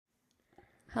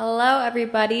Hello,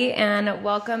 everybody, and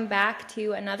welcome back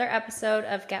to another episode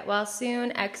of Get Well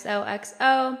Soon,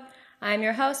 XOXO. I'm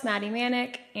your host, Maddie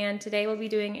Mannek, and today we'll be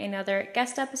doing another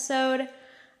guest episode.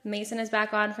 Mason is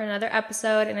back on for another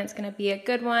episode, and it's going to be a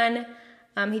good one.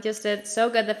 He just did so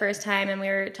good the first time, and we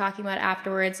were talking about it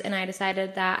afterwards, and I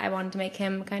decided that I wanted to make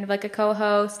him kind of like a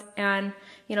co-host and,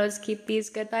 just keep these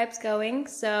good vibes going.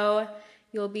 So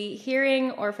you'll be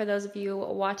hearing, or for those of you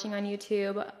watching on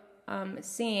YouTube,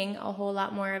 seeing a whole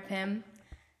lot more of him.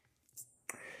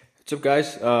 What's up,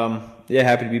 guys?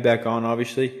 Happy to be back on,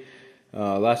 obviously.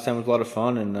 Last time was a lot of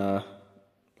fun, and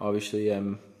obviously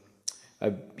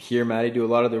I hear Maddie do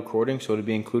a lot of the recording, so to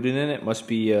be included in it must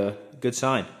be a good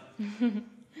sign.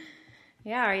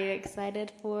 Yeah, are you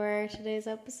excited for today's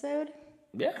episode?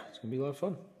 Yeah, it's going to be a lot of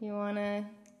fun. You want to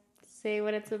say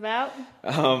what it's about?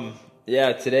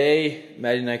 Today,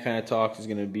 Maddie and I kind of talk is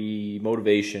going to be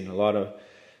motivation, a lot of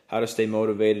how to stay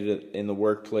motivated in the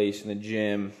workplace, in the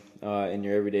gym, in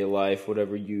your everyday life,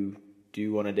 whatever you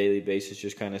do on a daily basis,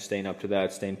 just kind of staying up to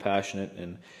that, staying passionate,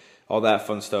 and all that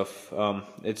fun stuff.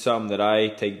 It's something that I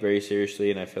take very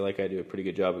seriously, and I feel like I do a pretty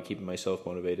good job of keeping myself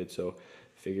motivated, so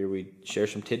I figure we'd share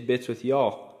some tidbits with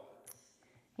y'all.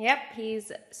 Yep,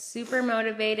 he's super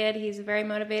motivated. He's a very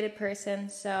motivated person,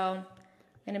 so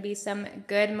going to be some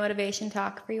good motivation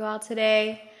talk for you all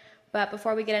today. But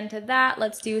before we get into that,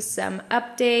 let's do some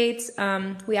updates.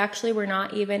 We actually were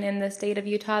not even in the state of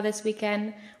Utah this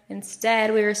weekend.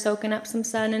 Instead, we were soaking up some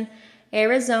sun in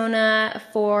Arizona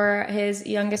for his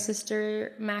youngest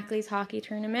sister, Mackley's hockey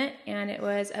tournament, and it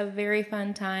was a very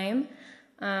fun time.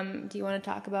 Do you want to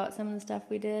talk about some of the stuff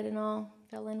we did and I'll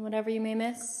fill in whatever you may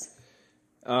miss?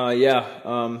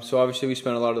 So obviously we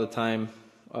spent a lot of the time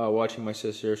watching my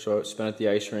sister, so I spent at the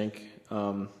ice rink.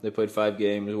 They played 5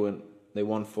 games, they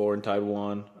won 4 and tied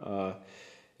 1.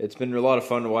 It's been a lot of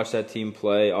fun to watch that team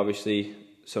play. Obviously,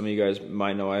 some of you guys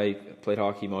might know I played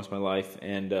hockey most of my life,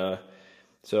 and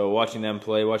so watching them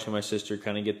play, watching my sister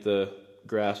kind of get the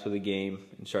grasp of the game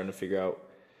and starting to figure out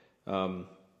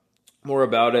more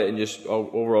about it, and just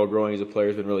overall growing as a player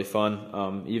has been really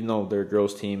fun. Even though they're a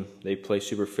girls' team, they play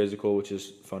super physical, which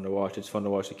is fun to watch. It's fun to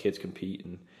watch the kids compete,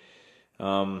 and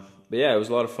but yeah, it was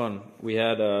a lot of fun. We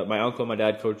had my uncle and my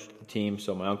dad coached the team,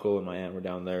 so my uncle and my aunt were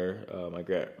down there. My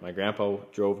grandpa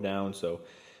drove down, so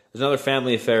it was another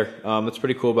family affair. It's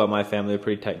pretty cool about my family. They're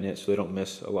pretty tight-knit, so they don't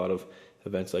miss a lot of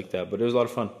events like that, but it was a lot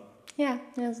of fun. Yeah,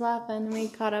 it was a lot of fun. We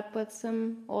caught up with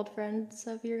some old friends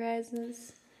of your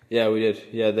guys's. Yeah, we did.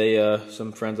 Yeah, they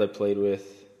some friends I played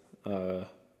with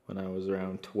when I was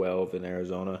around 12 in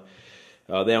Arizona.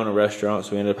 They own a restaurant,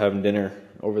 so we ended up having dinner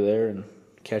over there and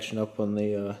catching up on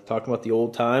the talking about the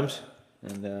old times,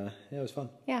 and it was fun.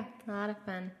 Yeah, a lot of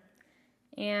fun.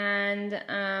 And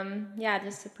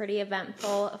just a pretty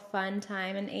eventful, fun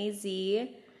time in AZ.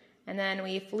 And then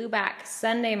we flew back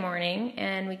Sunday morning,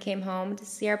 and we came home to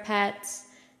see our pets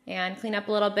and clean up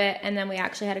a little bit, and then we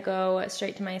actually had to go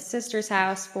straight to my sister's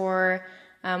house for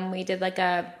we did like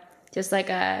a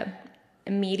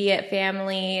immediate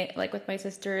family, like with my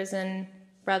sisters and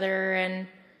brother and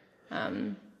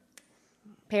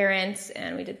parents,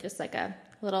 and we did just like a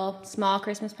little small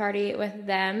Christmas party with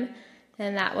them,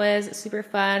 and that was super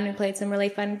fun. We played some really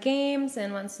fun games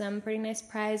and won some pretty nice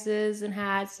prizes and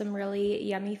had some really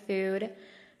yummy food,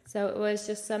 so it was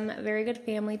just some very good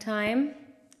family time.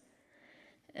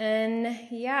 And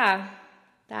yeah,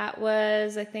 that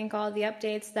was, I think, all the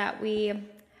updates that we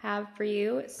have for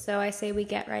you, so I say we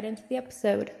get right into the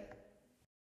episode.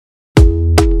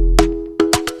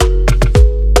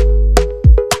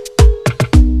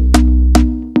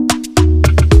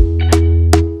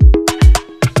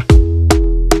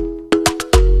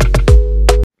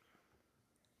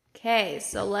 Okay,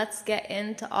 so let's get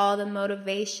into all the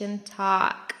motivation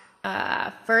talk.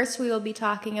 First, we will be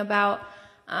talking about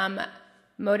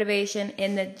motivation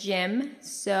in the gym,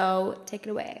 so take it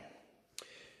away.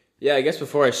 Yeah, I guess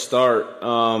before I start,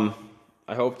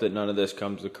 I hope that none of this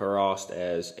comes across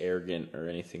as arrogant or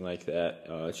anything like that.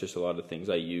 It's just a lot of things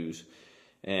I use,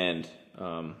 and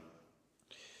I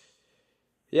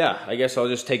guess I'll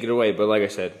just take it away, but like I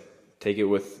said, take it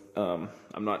with,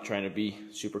 I'm not trying to be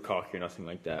super cocky or nothing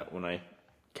like that when I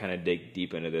kind of dig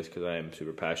deep into this, because I am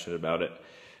super passionate about it.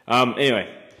 Anyway,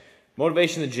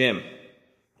 motivation in the gym.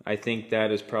 I think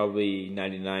that is probably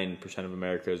 99% of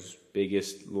America's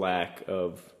biggest lack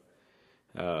of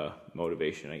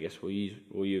motivation, I guess we'll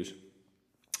use.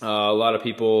 A lot of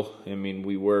people,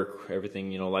 we work,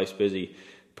 everything, life's busy,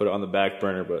 put it on the back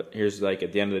burner, but here's like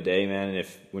at the end of the day, man,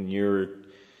 when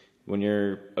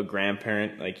you're a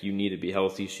grandparent, like you need to be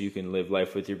healthy so you can live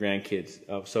life with your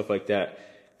grandkids, stuff like that.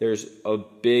 there's a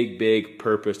big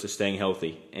purpose to staying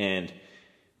healthy. And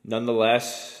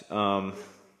nonetheless,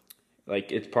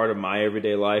 like it's part of my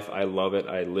everyday life. I love it.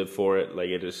 I live for it. Like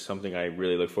it is something I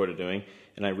really look forward to doing.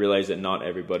 And I realize that not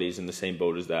everybody's in the same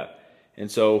boat as that.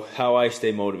 And so how I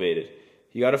stay motivated,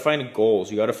 you got to find goals.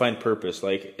 You got to find purpose.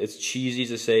 Like it's cheesy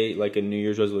to say like a New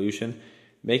Year's resolution.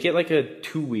 Make it like a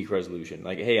 2-week resolution.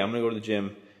 Like, hey, I'm going to go to the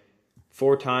gym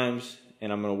 4 times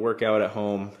and I'm going to work out at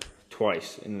home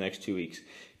twice in the next 2 weeks.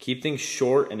 Keep things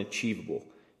short and achievable.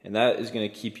 And that is going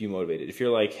to keep you motivated. If you're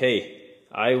like, hey,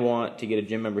 I want to get a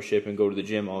gym membership and go to the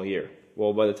gym all year.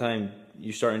 Well, by the time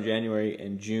you start in January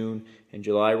and June and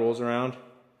July rolls around,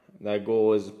 that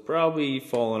goal is probably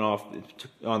falling off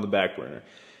on the back burner.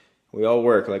 We all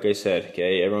work, like I said,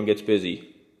 okay? Everyone gets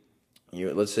busy.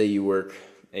 Let's say you work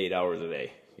 8 hours a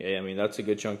day. Okay? I mean, that's a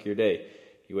good chunk of your day.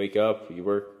 You wake up, you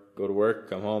work, go to work,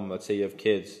 come home. Let's say you have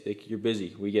kids. You're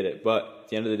busy. We get it. But at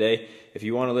the end of the day, if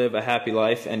you want to live a happy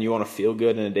life and you want to feel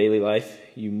good in a daily life,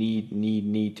 you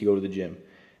need to go to the gym.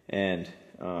 And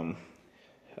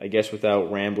I guess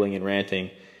without rambling and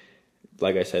ranting,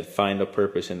 like I said, find a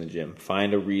purpose in the gym.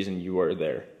 Find a reason you are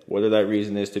there. Whether that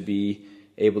reason is to be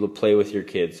able to play with your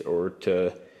kids or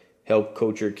to help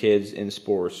coach your kids in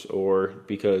sports or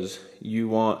because you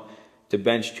want to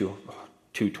bench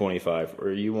 225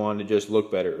 or you want to just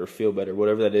look better or feel better.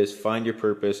 Whatever that is, find your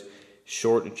purpose,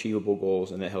 short, achievable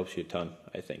goals, and that helps you a ton,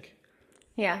 I think.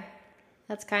 Yeah,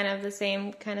 that's kind of the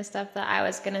same kind of stuff that I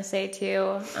was going to say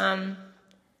too.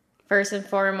 First and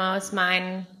foremost,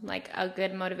 mine, like a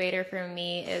good motivator for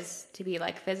me is to be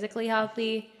like physically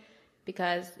healthy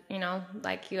because, you know,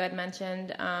 like you had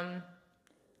mentioned, I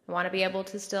want to be able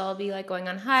to still be like going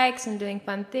on hikes and doing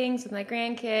fun things with my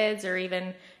grandkids or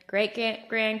even great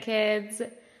grandkids.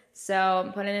 So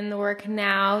I'm putting in the work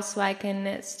now so I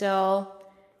can still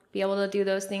be able to do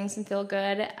those things and feel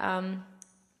good,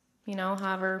 you know,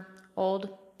 however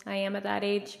old I am at that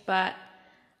age. But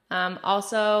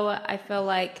also I feel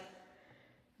like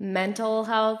mental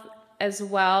health as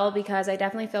well because I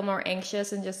definitely feel more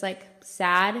anxious and just like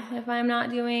sad if I'm not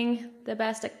doing the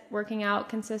best at working out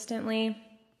consistently.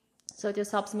 So it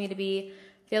just helps me to be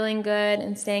feeling good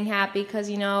and staying happy because,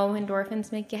 you know,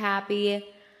 endorphins make you happy.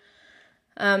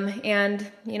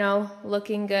 And, you know,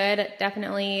 looking good,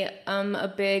 definitely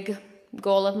a big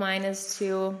goal of mine is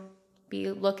to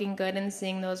be looking good and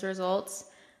seeing those results.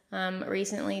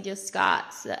 Recently just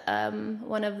got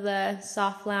one of the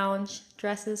soft lounge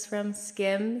dresses from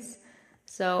Skims.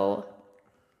 So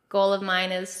goal of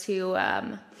mine is to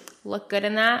look good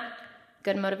in that.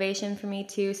 Good motivation for me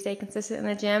to stay consistent in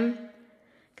the gym.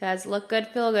 Because look good,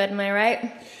 feel good, am I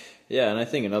right? Yeah, and I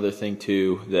think another thing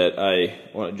too that I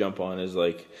want to jump on is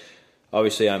like,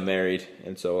 obviously I'm married,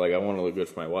 and so like I want to look good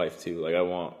for my wife too. Like I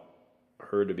want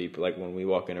her to be like when we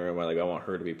walk in a room, I want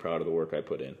her to be proud of the work I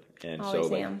put in. And Always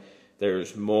so like am.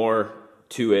 there's more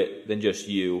to it than just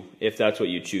you, if that's what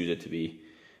you choose it to be.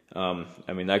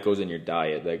 I mean that goes in your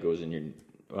diet, that goes in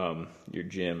your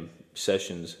gym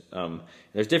sessions.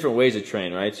 There's different ways to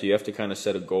train, right? So you have to kind of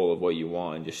set a goal of what you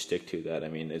want and just stick to that. I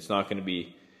mean, it's not going to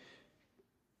be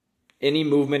any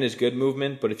movement is good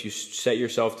movement, but if you set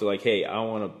yourself to like, hey, I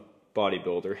want to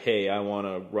bodybuild, or hey, I want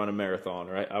to run a marathon,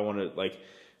 right? I want to like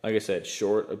I said,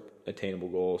 short attainable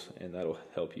goals, and that'll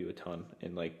help you a ton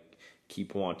and like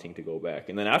keep wanting to go back.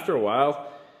 And then after a while,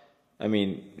 I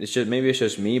mean, it's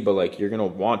just me, but like you're gonna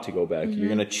want to go back. Mm-hmm. You're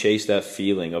gonna chase that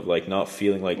feeling of like not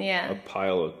feeling like a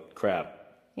pile of crap.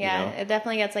 Yeah, you know? It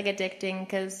definitely gets like addicting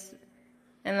because,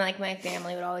 and like my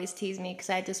family would always tease me because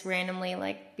I just randomly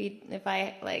like if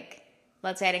I like,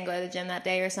 let's say I didn't go to the gym that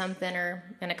day or something, or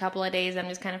in a couple of days I'm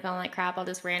just kind of feeling like crap, I'll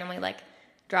just randomly like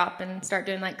drop and start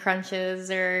doing like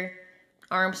crunches or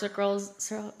arm circles.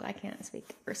 So I can't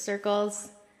speak for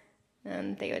circles.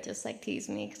 And they would just like tease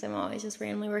me because I'm always just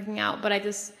randomly working out. But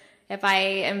if I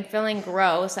am feeling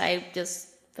gross, I just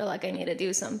feel like I need to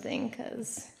do something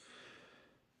because.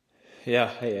 Yeah,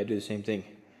 hey, I do the same thing.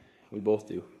 We both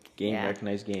do.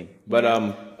 Recognize game. But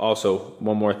also,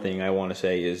 one more thing I want to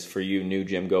say is for you new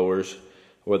gym goers,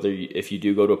 if you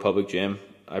do go to a public gym,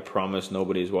 I promise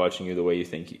nobody's watching you the way you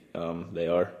think they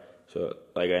are. So,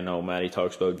 like I know Maddie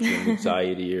talks about gym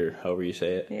anxiety or however you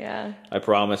say it. Yeah. I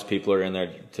promise people are in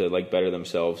there to like better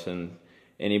themselves, and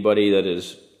anybody that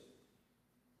is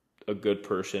a good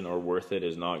person or worth it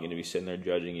is not going to be sitting there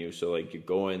judging you. So, like you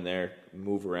go in there,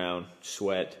 move around,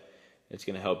 sweat. It's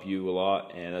going to help you a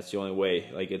lot, and that's the only way.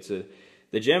 Like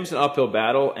the gym's an uphill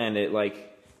battle, and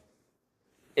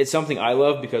it's something I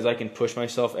love because I can push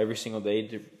myself every single day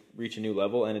to reach a new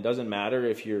level, and it doesn't matter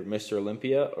if you're Mr.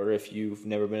 Olympia or if you've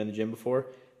never been in the gym before.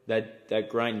 That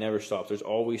grind never stops. There's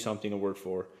always something to work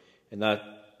for, and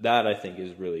that I think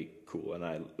is really cool,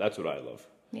 and that's what I love.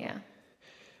 Yeah.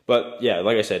 But yeah,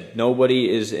 like I said, nobody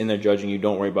is in there judging you.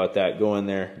 Don't worry about that. Go in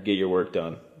there, get your work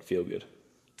done, feel good.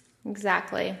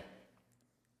 Exactly.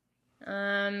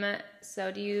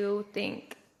 So do you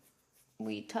think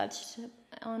we touched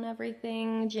on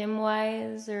everything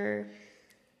gym-wise, or?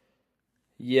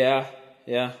 Yeah,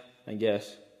 I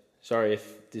guess. Sorry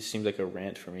if this seems like a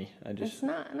rant for me. It's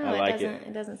not. No, I like doesn't.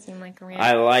 It doesn't seem like a rant.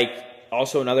 I like.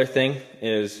 Also, another thing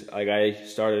is, like, I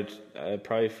started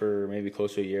probably for maybe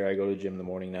close to a year. I go to the gym in the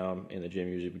morning now. I'm in the gym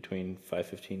usually between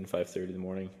 5:15 and 5:30 in the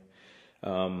morning.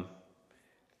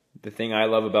 The thing I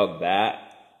love about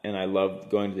that, and I love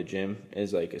going to the gym,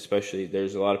 is like, especially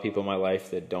there's a lot of people in my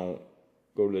life that don't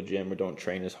go to the gym or don't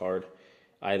train as hard.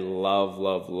 I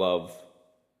love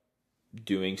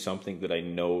doing something that I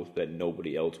know that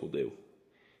nobody else will do.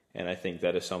 And I think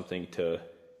that is something to,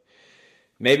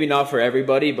 maybe not for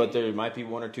everybody, but there might be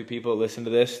one or two people that listen to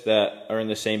this that are in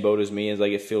the same boat as me. It's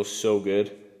like, it feels so good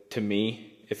to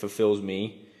me. It fulfills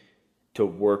me to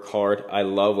work hard. I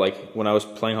love, like, when I was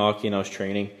playing hockey and I was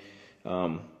training,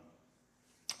 I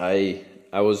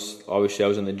was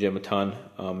in the gym a ton.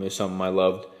 It was something I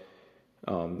loved,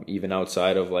 even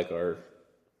outside of, like, our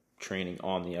training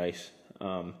on the ice.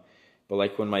 But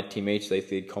like when my teammates,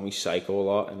 they'd call me psycho a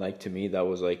lot, and like to me that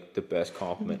was like the best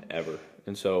compliment ever.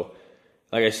 And so,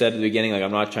 like I said at the beginning, like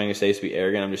I'm not trying to say this to be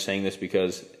arrogant. I'm just saying this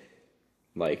because,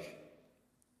 like,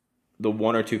 the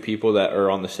one or two people that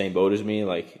are on the same boat as me,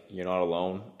 like, you're not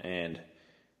alone. And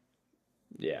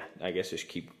yeah, I guess just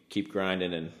keep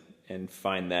grinding and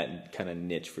find that kind of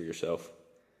niche for yourself.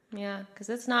 Yeah, because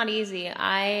it's not easy.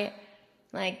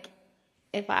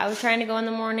 If I was trying to go in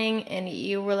the morning and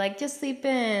you were like, just sleep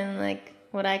in, like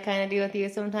what I kind of do with you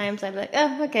sometimes, I'd be like,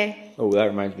 oh, okay. Oh, that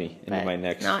reminds me. But my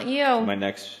next, not you.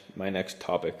 My next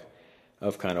topic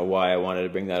of kind of why I wanted to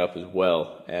bring that up as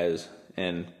well as,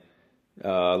 and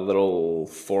a little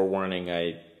forewarning,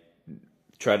 I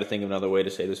tried to think of another way to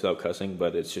say this without cussing,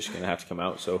 but it's just going to have to come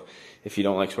out. So if you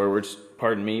don't like swear words,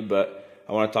 pardon me, but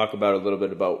I want to talk about a little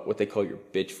bit about what they call your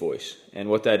bitch voice. And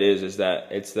what that is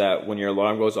that it's that when your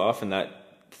alarm goes off and that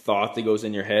thought that goes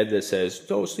in your head that says,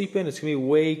 don't sleep in, it's going to be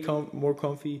way more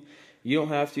comfy. You don't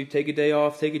have to. Take a day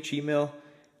off, take a cheat meal.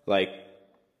 Like,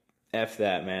 F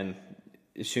that, man.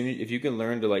 If you can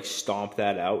learn to, like, stomp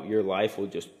that out, your life will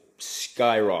just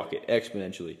skyrocket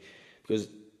exponentially. Because,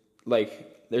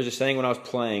 like, there's a saying when I was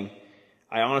playing,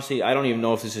 I don't even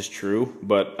know if this is true,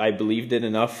 but I believed it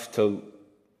enough to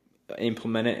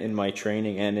implement it in my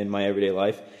training and in my everyday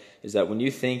life, is that when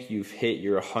you think you've hit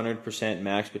your 100%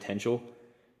 max potential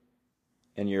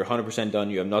and you're 100% done,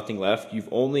 you have nothing left, you've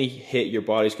only hit your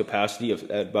body's capacity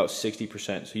at about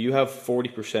 60%. So you have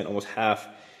 40%, almost half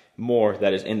more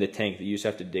that is in the tank that you just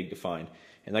have to dig to find.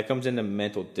 And that comes into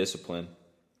mental discipline.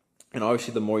 And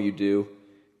obviously the more you do,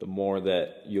 the more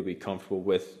that you'll be comfortable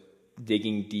with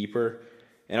digging deeper.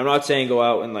 And I'm not saying go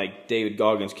out and, like, David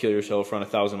Goggins, kill yourself, run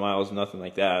 1,000 miles, nothing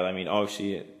like that. I mean,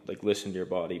 obviously, like, listen to your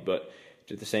body. But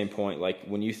at the same point, like,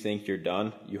 when you think you're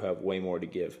done, you have way more to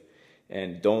give.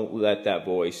 And don't let that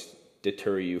voice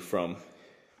deter you from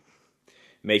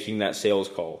making that sales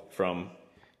call, from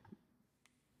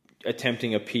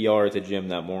attempting a PR at the gym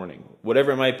that morning.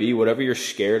 Whatever it might be, whatever you're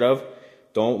scared of,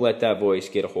 don't let that voice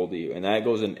get a hold of you. And that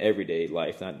goes in everyday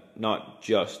life, not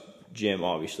just gym,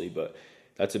 obviously, but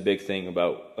that's a big thing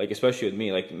about, like, especially with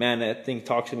me. Like, man, that thing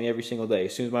talks to me every single day.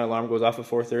 As soon as my alarm goes off at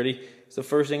 4:30, it's the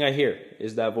first thing I hear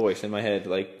is that voice in my head,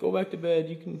 like, go back to bed,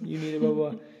 you need it, blah,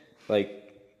 blah.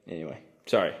 Like, anyway,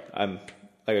 sorry. I'm,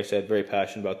 like I said, very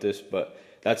passionate about this, but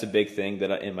that's a big thing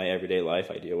that in my everyday life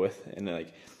I deal with. And,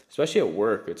 like, especially at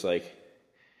work, it's like,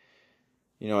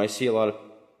 you know, I see a lot of,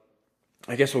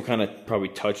 I guess we'll kind of probably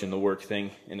touch in the work thing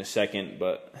in a second,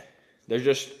 but there's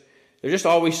just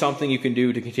always something you can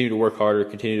do to continue to work harder,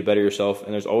 continue to better yourself,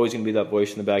 and there's always going to be that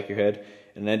voice in the back of your head,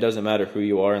 and it doesn't matter who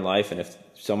you are in life, and if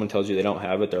someone tells you they don't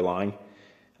have it, they're lying.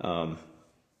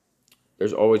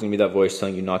 There's always going to be that voice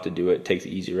telling you not to do it, take the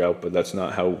easy route, but that's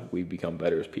not how we become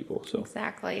better as people. So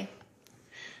Exactly.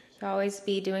 Should always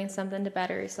be doing something to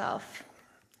better yourself.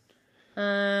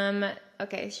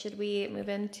 Okay, should we move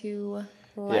into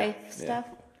life stuff?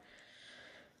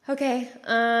 Yeah. Okay,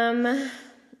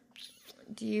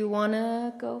 do you want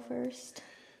to go first?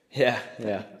 Yeah.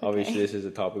 Okay. Obviously, this is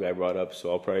a topic I brought up, so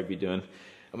I'll probably be doing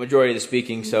a majority of the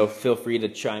speaking, so feel free to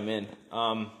chime in.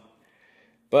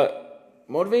 But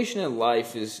motivation in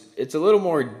life it's a little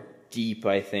more deep,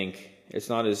 I think. It's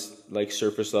not as, like,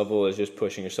 surface level as just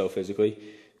pushing yourself physically,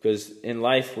 because in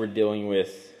life we're dealing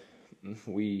with,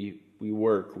 we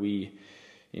work, we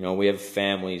have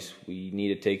families, we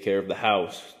need to take care of the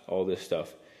house, all this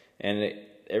stuff. And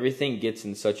everything gets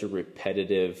in such a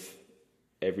repetitive,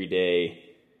 everyday,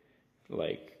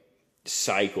 like,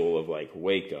 cycle of, like,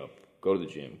 wake up, go to the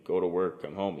gym, go to work,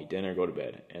 come home, eat dinner, go to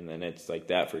bed. And then it's like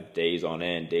that for days on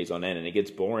end, and it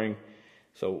gets boring.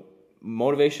 So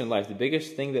motivation in life, the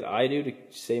biggest thing that I do to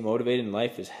stay motivated in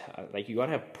life is, like, you got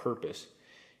to have purpose.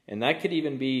 And that could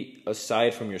even be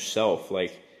aside from yourself.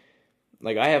 Like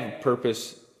I have a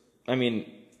purpose. I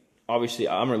mean, obviously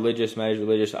I'm religious, Maddie's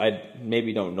religious. I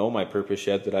maybe don't know my purpose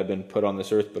yet that I've been put on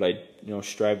this earth, but I,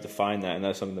 strive to find that. And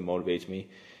that's something that motivates me,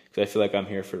 because I feel like I'm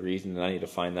here for a reason and I need to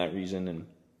find that reason. And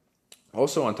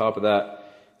also on top of that,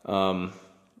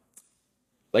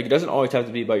 like, it doesn't always have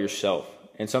to be about yourself.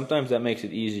 And sometimes that makes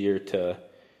it easier to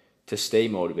stay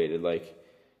motivated. Like,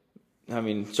 I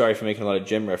mean, sorry for making a lot of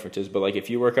gym references, but like if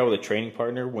you work out with a training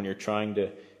partner, when you're trying to,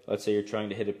 let's say you're trying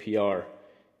to hit a PR,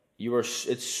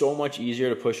 it's so much easier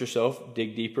to push yourself,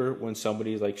 dig deeper when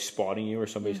somebody's like spotting you or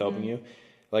somebody's helping you.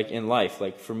 Like in life,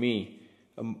 like for me,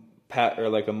 thing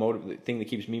that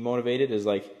keeps me motivated is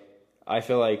like, I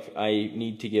feel like I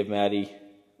need to give Maddie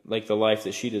like the life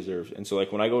that she deserves. And so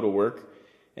like when I go to work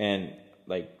and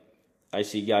like I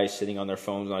see guys sitting on their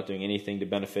phones not doing anything to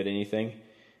benefit anything,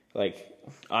 like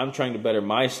I'm trying to better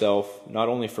myself, not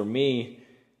only for me,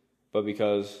 but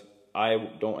because I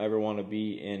don't ever want to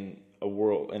be in a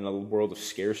world of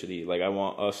scarcity. Like I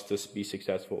want us to be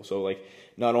successful. So like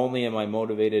not only am I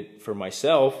motivated for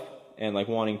myself and like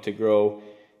wanting to grow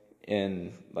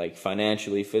in like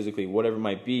financially, physically, whatever it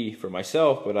might be for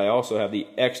myself, but I also have the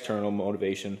external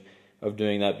motivation of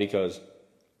doing that because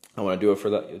I want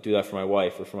to do that for my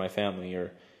wife or for my family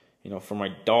or, for my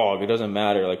dog. It doesn't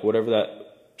matter. Like whatever that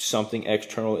something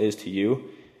external is to you,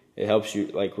 it helps you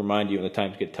like remind you when the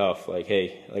times get tough. Like,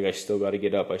 hey, like I still got to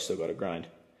get up. I still got to grind.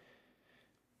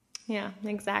 Yeah,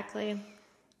 exactly.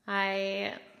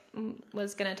 I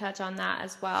was going to touch on that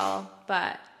as well.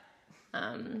 But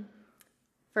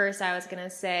first I was going to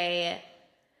say, I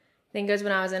think it was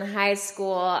when I was in high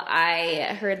school,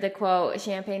 I heard the quote,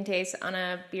 champagne tastes on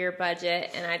a beer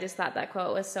budget. And I just thought that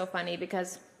quote was so funny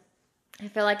because I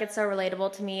feel like it's so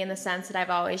relatable to me in the sense that I've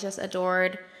always just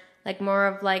adored like more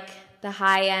of like the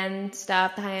high end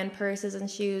stuff, the high end purses and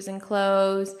shoes and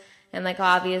clothes. And like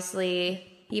obviously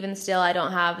even still I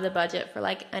don't have the budget for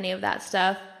like any of that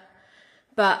stuff.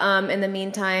 But in the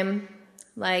meantime,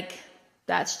 like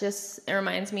it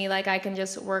reminds me like I can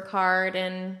just work hard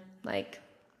and like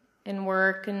in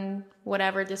work and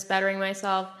whatever, just bettering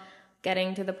myself,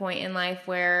 getting to the point in life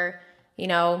where,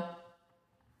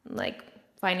 like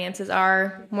finances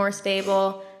are more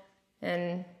stable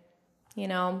and,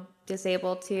 just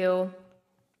able to,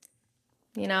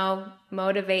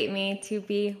 motivate me to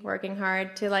be working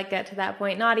hard to like get to that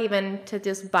point. Not even to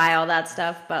just buy all that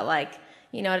stuff, but like,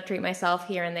 to treat myself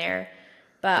here and there.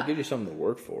 But it gives you something to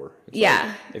work for. It's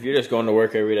yeah. Like, if you're just going to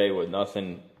work every day with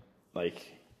nothing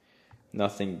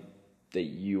that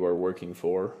you are working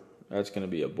for, that's going to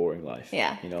be a boring life.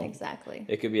 Yeah, exactly.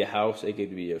 It could be a house. It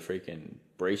could be a freaking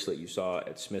bracelet you saw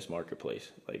at Smith's Marketplace.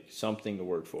 Like something to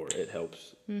work for. It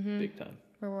helps big time.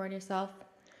 Reward yourself.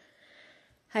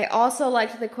 I also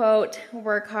liked the quote,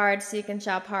 work hard so you can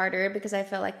shop harder, because I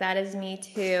feel like that is me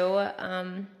too.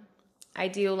 I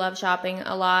do love shopping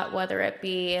a lot, whether it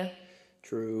be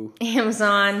True.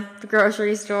 Amazon, the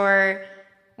grocery store,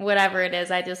 whatever it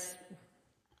is.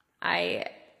 I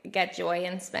get joy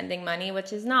in spending money,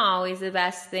 which is not always the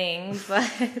best thing,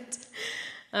 but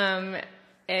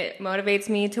it motivates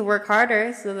me to work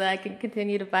harder so that I can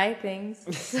continue to buy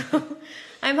things. So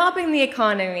I'm helping the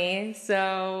economy,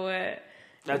 so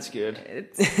that's good.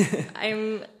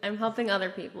 I'm helping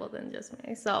other people than just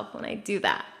myself when I do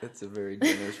that. That's a very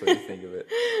generous way to think of it.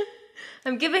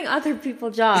 I'm giving other people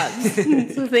jobs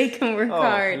so they can work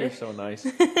hard. You're so nice.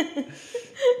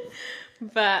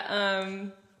 But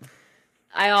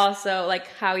I also, like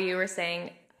how you were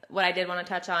saying, what I did want to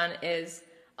touch on is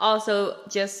also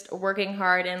just working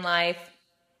hard in life,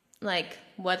 like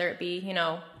whether it be,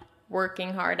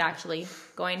 working hard, actually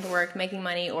going to work, making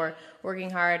money, or working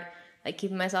hard, like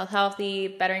keeping myself healthy,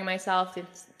 bettering myself,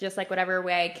 just like whatever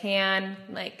way I can,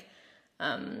 like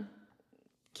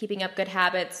keeping up good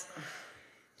habits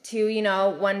to,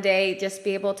 one day just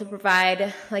be able to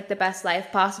provide like the best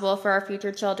life possible for our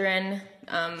future children,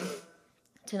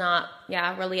 to not,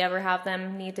 really ever have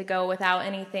them need to go without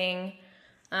anything,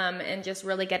 and just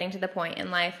really getting to the point in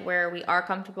life where we are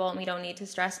comfortable and we don't need to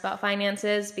stress about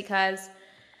finances, because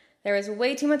there is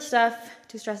way too much stuff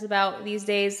to stress about these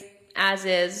days as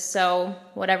is. So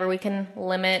whatever we can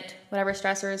limit, whatever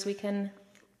stressors we can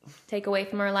take away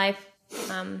from our life,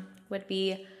 would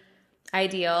be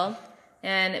ideal.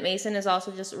 And Mason is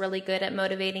also just really good at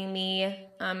motivating me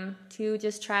to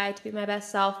just try to be my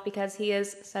best self, because he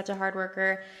is such a hard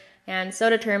worker and so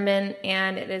determined,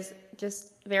 and it is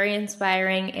just very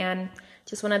inspiring and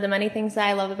just one of the many things that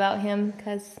I love about him,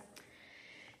 because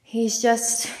he's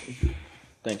just...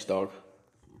 Thanks, dog.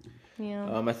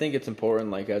 Yeah. I think it's important,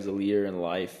 like, as a leader in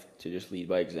life, to just lead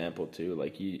by example too.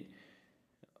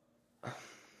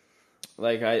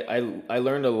 I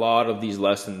learned a lot of these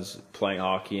lessons playing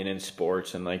hockey and in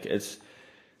sports, and like it's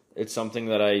something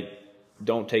that I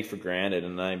don't take for granted.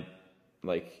 And I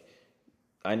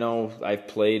know I've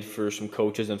played for some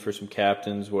coaches and for some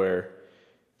captains where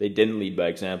they didn't lead by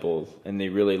example and they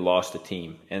really lost the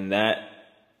team. And that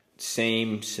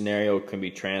same scenario can be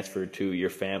transferred to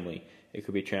your family. It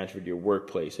could be transferred to your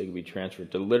workplace. It could be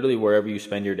transferred to literally wherever you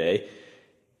spend your day.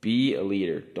 Be a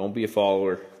leader. Don't be a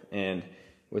follower. And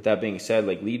with that being said,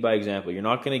 like, lead by example. You're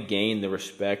not going to gain the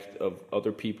respect of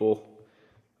other people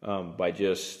by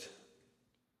just,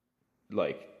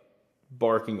 like,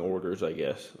 barking orders, I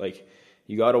guess. Like,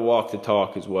 you got to walk the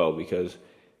talk as well, because,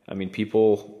 I mean,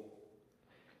 people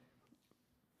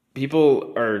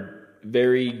are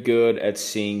very good at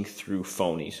seeing through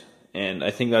phonies. And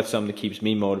I think that's something that keeps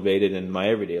me motivated in my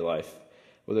everyday life,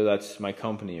 whether that's my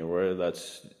company or whether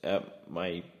that's at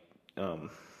my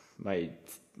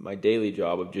daily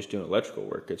job of just doing electrical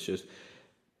work. It's just,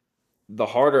 the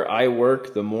harder I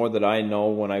work, the more that I know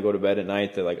when I go to bed at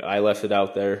night that, like, I left it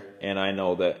out there, and I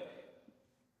know that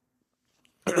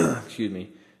excuse me,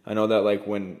 I know that, like,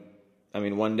 one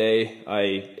day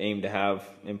I aim to have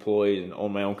employees and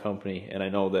own my own company, and I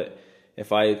know that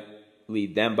if I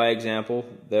lead them by example,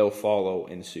 they'll follow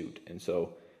in suit. And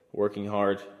so working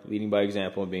hard, leading by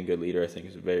example, and being a good leader, I think,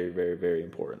 is very, very, very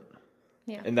important.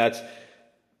 Yeah. And that's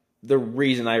the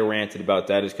reason I ranted about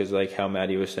that, is because, like how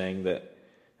Maddie was saying, that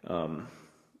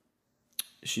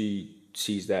she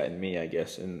sees that in me, I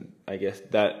guess. And I guess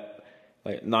that,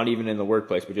 like, not even in the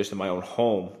workplace, but just in my own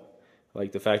home,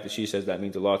 like, the fact that she says that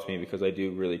means a lot to me, because I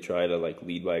do really try to, like,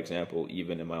 lead by example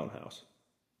even in my own house.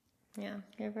 Yeah,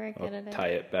 you're very good at it. Tie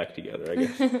it back together, I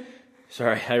guess.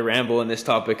 Sorry, I ramble in this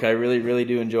topic. I really, really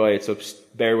do enjoy it, so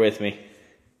bear with me.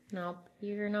 Nope,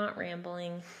 you're not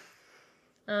rambling.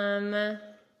 I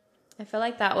feel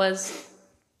like that was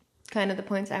kind of the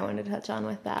points I wanted to touch on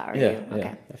with that. Okay.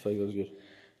 I feel like that was good.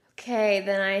 Okay,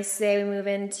 then I say we move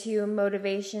into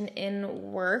motivation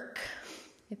in work.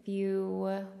 Do you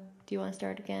want to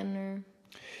start again,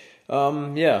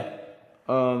 or?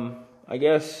 I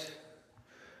guess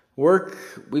work,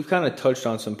 we've kind of touched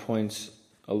on some points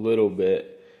a little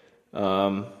bit.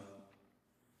 I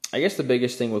guess the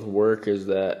biggest thing with work is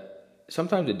that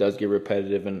sometimes it does get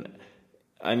repetitive, and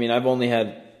I mean, I've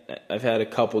had a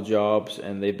couple jobs,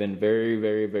 and they've been very,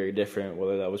 very, very different,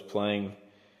 whether that was playing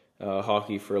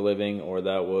hockey for a living, or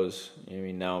that was,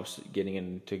 now I'm getting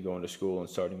into going to school and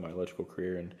starting my electrical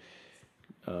career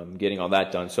and getting all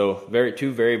that done. So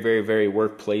two very, very, very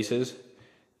work places.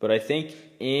 But I think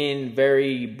in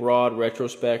very broad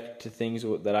retrospect to things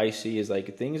that I see is,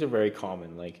 like, things are very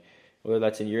common. Like, whether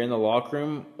that's you're in the locker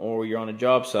room or you're on a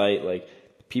job site, like,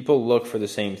 people look for the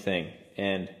same thing.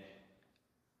 And,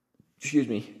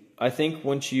 I think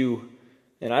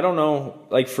and I don't know,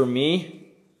 like, for me,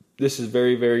 this is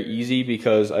very, very easy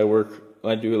because I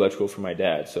do electrical for my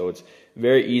dad. So it's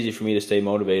very easy for me to stay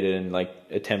motivated and, like,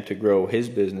 attempt to grow his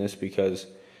business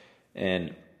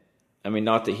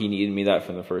not that he needed me that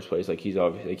from the first place. Like, he's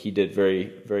obviously, like, he did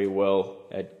very, very well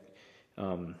at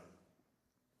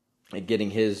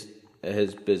getting his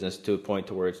business to a point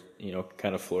to where it's,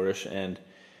 kind of flourish. And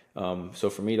so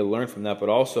for me to learn from that, but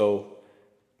also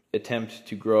attempt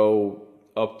to grow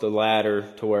up the ladder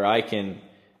to where I can,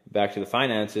 back to the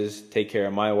finances, take care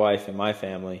of my wife and my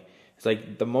family. It's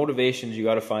like the motivations you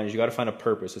got to find a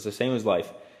purpose. It's the same as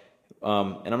life.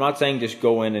 And I'm not saying just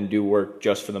go in and do work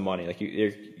just for the money. Like,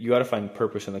 you got to find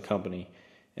purpose in the company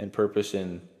and purpose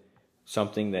in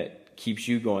something that keeps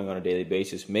you going on a daily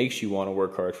basis, makes you want to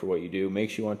work hard for what you do,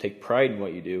 makes you want to take pride in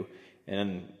what you do.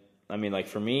 And like,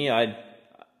 for me,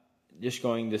 just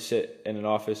going to sit in an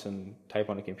office and type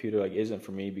on a computer, like, isn't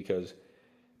for me, because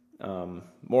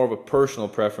more of a personal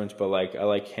preference, but, like, I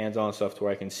like hands-on stuff to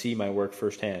where I can see my work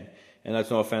firsthand. And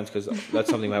that's no offense, because that's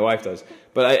something my wife does.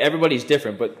 But everybody's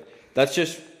different. But that's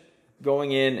just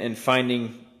going in and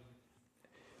finding.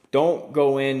 Don't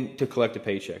go in to collect a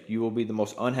paycheck. You will be the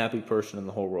most unhappy person in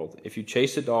the whole world. If you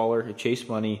chase a dollar, you chase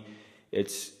money,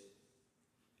 it's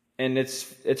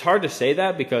hard to say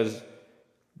that, because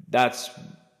that's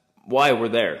why we're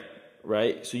there,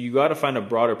 right? So you got to find a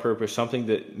broader purpose, something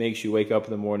that makes you wake up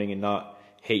in the morning and not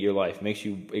hate your life, makes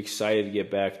you excited to get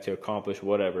back to accomplish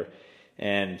whatever.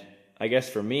 And I guess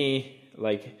for me,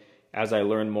 like as I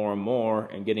learn more and more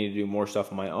and getting to do more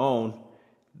stuff on my own,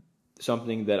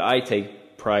 something that I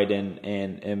take pride in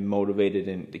and am motivated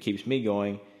and that keeps me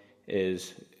going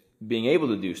is being able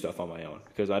to do stuff on my own,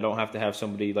 because I don't have to have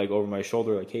somebody like over my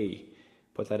shoulder like, hey,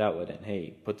 put that outlet in,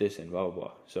 hey, put this in, blah, blah,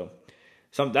 blah. So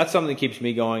that's something that keeps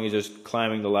me going, is just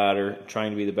climbing the ladder,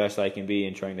 trying to be the best I can be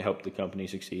and trying to help the company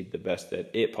succeed the best that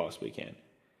it possibly can,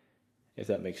 if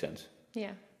that makes sense.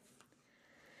 Yeah.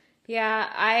 Yeah,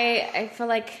 I feel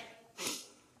like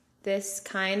this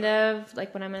kind of,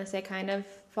 like what I'm going to say kind of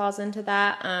falls into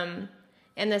that,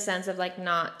 in the sense of like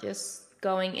not just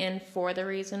going in for the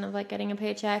reason of like getting a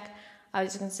paycheck. I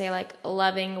was just going to say like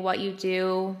loving what you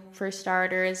do for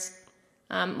starters,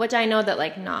 which I know that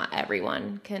like not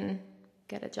everyone can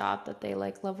get a job that they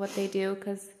like love what they do,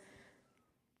 because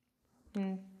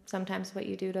sometimes what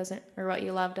you do doesn't, or what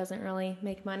you love doesn't really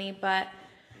make money. But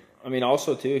I mean,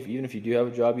 also too, even if you do have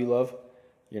a job you love,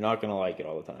 you're not going to like it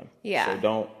all the time. Yeah. So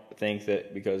don't think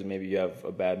that because maybe you have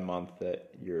a bad month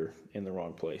that you're in the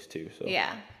wrong place too. So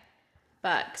yeah.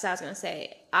 But because I was going to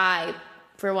say, I,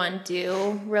 for one,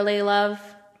 do really love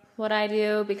what I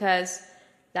do, because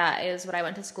that is what I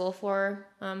went to school for,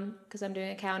 because I'm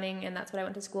doing accounting, and that's what I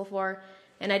went to school for.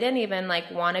 And I didn't even like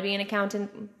want to be an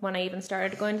accountant when I even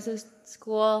started going to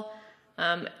school.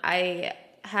 I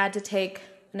had to take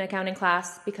an accounting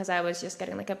class because I was just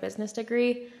getting like a business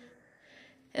degree.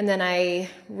 And then I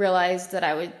realized that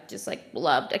I would just like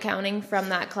loved accounting from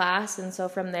that class. And so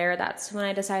from there, that's when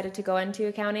I decided to go into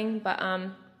accounting. But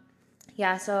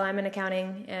yeah, so I'm in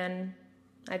accounting, and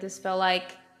I just feel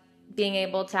like being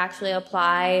able to actually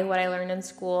apply what I learned in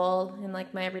school in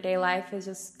like my everyday life is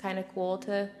just kind of cool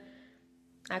to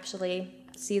actually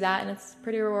see that, and it's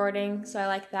pretty rewarding. So I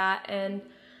like that. And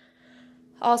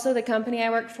also the company I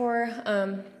work for,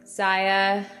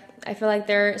 Zaya, I feel like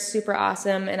they're super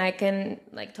awesome, and I can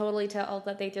like totally tell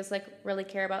that they just like really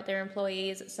care about their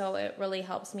employees. So it really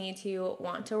helps me to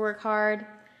want to work hard,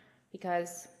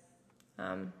 because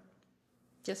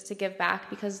just to give back,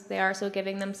 because they are so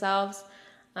giving themselves.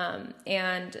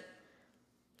 And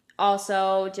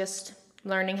also just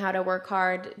learning how to work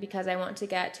hard, because I want to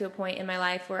get to a point in my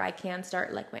life where I can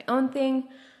start like my own thing.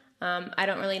 I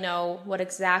don't really know what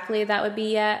exactly that would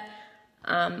be yet.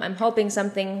 I'm hoping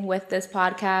something with this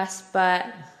podcast, but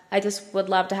I just would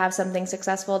love to have something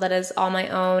successful that is all my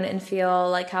own and feel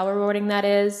like how rewarding that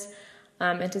is,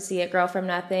 and to see it grow from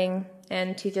nothing,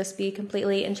 and to just be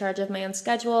completely in charge of my own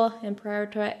schedule and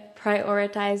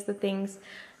prioritize the things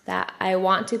that I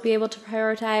want to be able to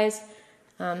prioritize,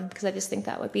 because I just think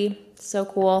that would be so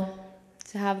cool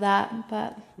to have that.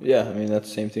 But yeah, I mean, that's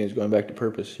the same thing as going back to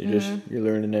purpose. You're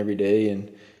learning every day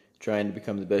and trying to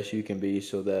become the best you can be,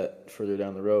 so that further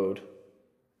down the road,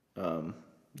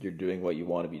 you're doing what you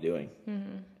want to be doing.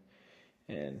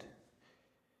 And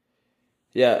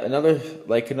yeah, another,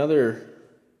 I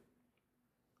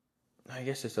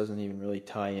guess this doesn't even really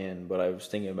tie in, but I was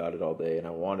thinking about it all day, and I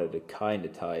wanted to kind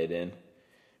of tie it in.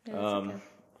 Okay.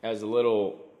 As a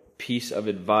little piece of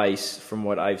advice from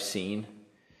what I've seen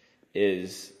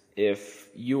is, if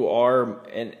you're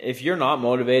not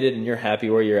motivated and you're happy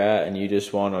where you're at and you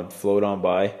just want to float on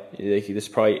by, this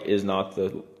probably is not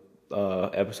the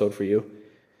episode for you.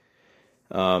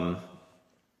 I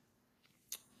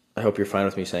hope you're fine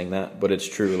with me saying that, but it's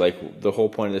true. Like, the whole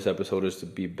point of this episode is to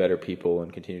be better people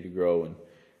and continue to grow.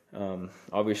 And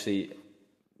obviously,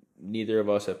 neither of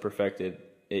us have perfected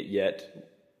it yet.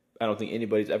 I don't think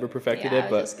anybody's ever perfected it,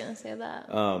 but I was just gonna say that.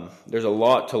 There's a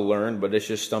lot to learn, but it's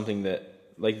just something that,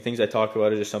 like, the things I talk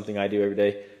about, is just something I do every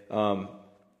day.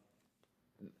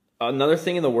 Another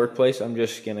thing in the workplace, I'm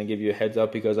just gonna give you a heads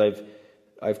up, because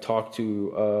I've talked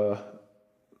to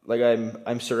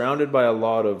I'm surrounded by a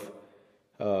lot of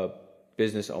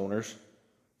business owners,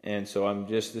 and so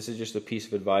this is just a piece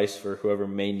of advice for whoever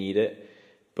may need it.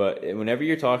 But whenever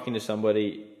you're talking to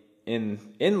somebody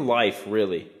in life,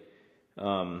 really,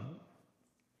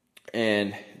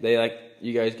 and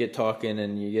you guys get talking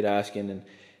and you get asking and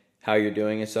how you're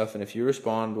doing and stuff, and if you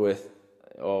respond with,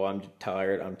 "Oh, I'm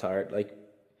tired," like,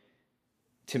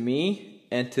 to me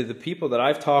and to the people that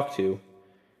I've talked to,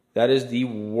 that is the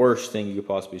worst thing you could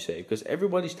possibly say, because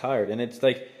everybody's tired, and it's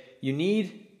like you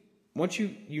need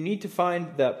to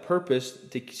find that purpose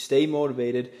to stay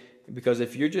motivated, because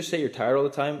if you just say you're tired all the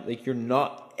time, like, you're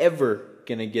not ever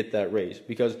gonna get that raise,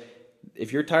 because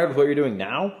if you're tired of what you're doing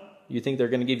now, you think they're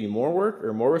going to give you more work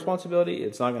or more responsibility,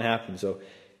 it's not going to happen. So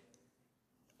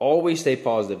always stay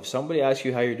positive. If somebody asks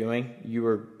you how you're doing,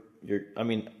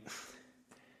 I'm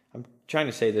trying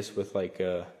to say this with like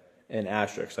an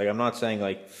asterisk. Like, I'm not saying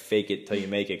like fake it till you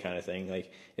make it kind of thing.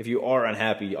 Like, if you are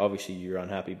unhappy, obviously you're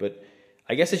unhappy, but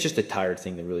I guess it's just a tired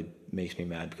thing that really makes me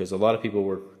mad because a lot of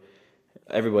people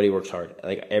everybody works hard.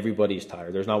 Like, everybody's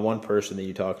tired. There's not one person that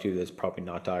you talk to that's probably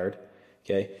not tired.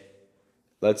 Okay?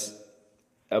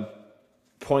 A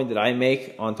point that I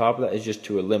make on top of that is just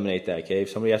to eliminate that. Okay?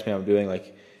 If somebody asks me how I'm doing,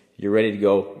 like, you're ready to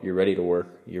go, you're ready to work,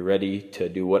 you're ready to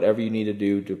do whatever you need to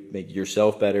do to make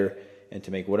yourself better and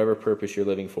to make whatever purpose you're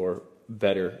living for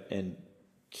better and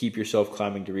keep yourself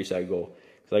climbing to reach that goal.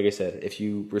 Like I said, if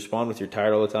you respond with you're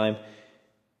tired all the time,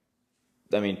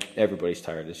 I mean, everybody's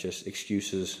tired. It's just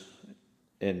excuses.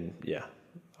 And yeah,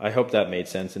 I hope that made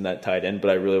sense and that tied in, but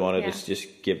I really wanted to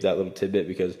just give that little tidbit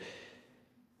because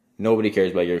nobody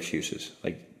cares about your excuses.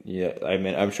 Like, yeah, I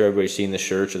mean, I'm sure everybody's seen the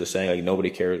shirts or the saying, like, nobody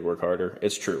cares, work harder.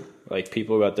 It's true. Like,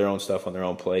 people got their own stuff on their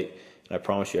own plate, and I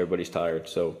promise you everybody's tired.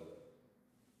 So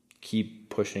keep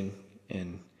pushing,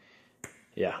 and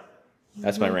yeah,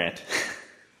 that's my rant.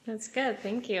 That's good.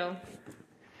 Thank you.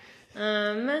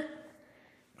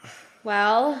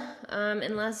 Well,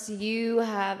 unless you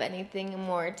have anything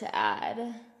more to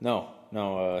add. No.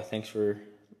 Thanks for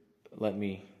letting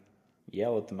me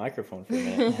yell at the microphone for a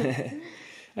minute.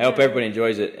 I hope everybody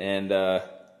enjoys it, and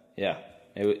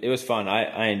it was fun.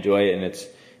 I enjoy it, and it's,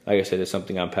 like I said, it's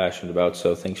something I'm passionate about.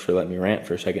 So thanks for letting me rant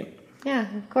for a second.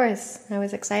 Yeah, of course. I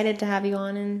was excited to have you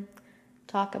on and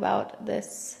talk about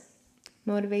this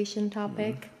motivation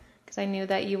topic because I knew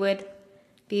that you would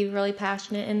be really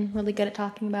passionate and really good at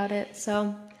talking about it.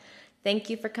 So thank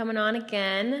you for coming on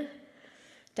again.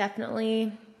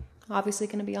 Definitely, obviously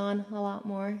going to be on a lot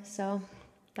more, so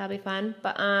that'll be fun.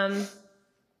 But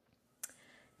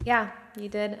yeah, you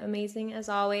did amazing as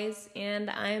always, and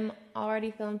I'm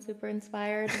already feeling super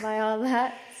inspired by all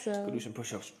that. So go do some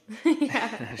push-ups.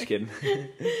 Yeah. Just kidding.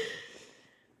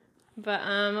 But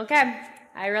okay.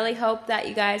 I really hope that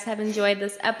you guys have enjoyed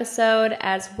this episode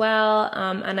as well,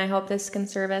 and I hope this can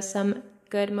serve as some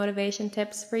good motivation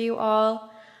tips for you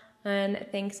all. And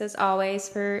thanks as always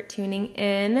for tuning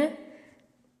in. Do you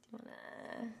want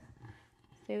to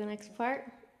say the next part?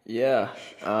 Yeah.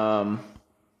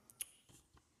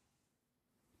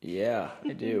 Yeah,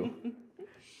 I do.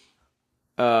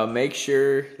 Make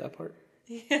sure that part.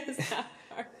 Yes, that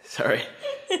part. Sorry.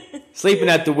 Sleeping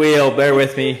at the wheel, bear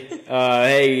with me.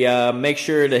 Hey, make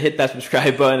sure to hit that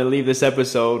subscribe button and leave this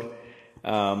episode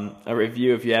a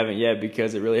review if you haven't yet,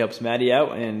 because it really helps Maddie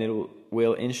out and it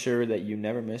will ensure that you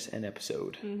never miss an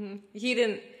episode. Mm-hmm. He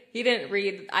didn't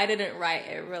read. I didn't write.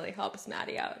 It really helps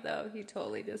Maddie out, though. He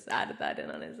totally just added that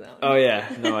in on his own. Oh yeah,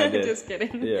 no, I did. Just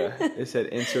kidding. Yeah, it said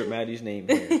insert Maddie's name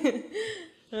here.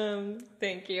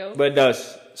 Thank you. But it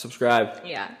does. Subscribe.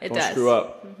 Yeah, it Don't does. screw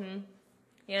up. Mm-hmm.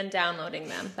 And downloading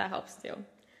them, that helps too.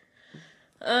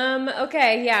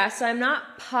 Okay, yeah, so I'm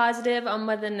not positive on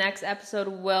what the next episode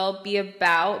will be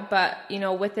about, but, you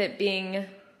know, with it being,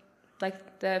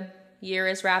 like, the year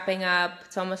is wrapping up,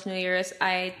 it's almost New Year's,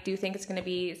 I do think it's going to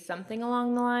be something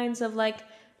along the lines of, like,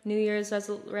 New Year's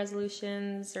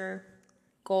resolutions or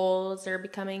goals or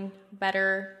becoming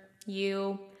better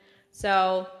you.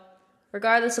 So,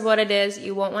 regardless of what it is,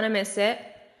 you won't want to miss it.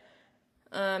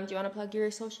 Do you want to plug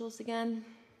your socials again?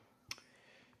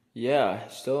 Yeah,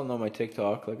 still don't know my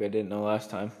TikTok like I didn't know last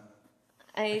time.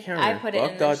 I put it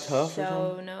in the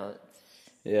show notes.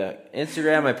 Yeah,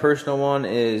 Instagram, my personal one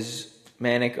is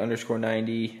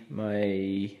Mannek_90.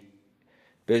 My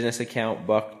business account,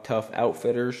 Buck Tough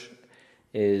Outfitters,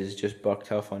 is just Buck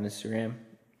Tough on Instagram.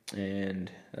 And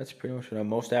that's pretty much what I'm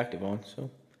most active on. So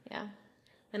yeah.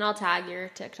 And I'll tag your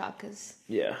TikTok because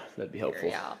yeah, that'd be helpful.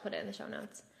 Yeah, I'll put it in the show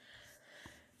notes.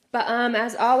 But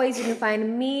as always, you can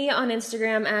find me on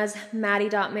Instagram as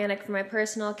Maddie.Mannek for my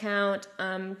personal account.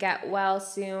 Get well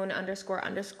soon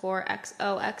 __XOXO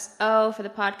for the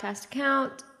podcast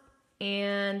account.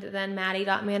 And then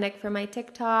Maddie.Mannek for my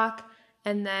TikTok.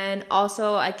 And then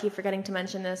also, I keep forgetting to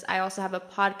mention this, I also have a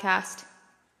podcast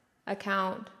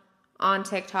account on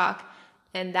TikTok.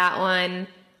 And that one,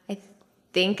 I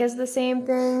think, is the same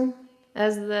thing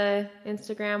as the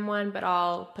Instagram one, but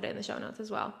I'll put it in the show notes as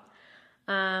well.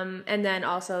 And then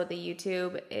also the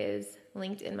YouTube is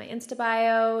linked in my Insta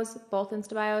bios, both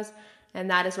Insta bios,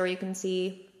 and that is where you can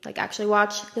see, like, actually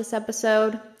watch this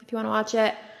episode if you want to watch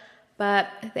it. But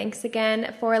thanks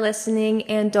again for listening,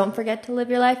 and don't forget to live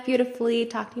your life beautifully.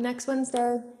 Talk to you next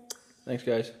Wednesday. Thanks,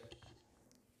 guys.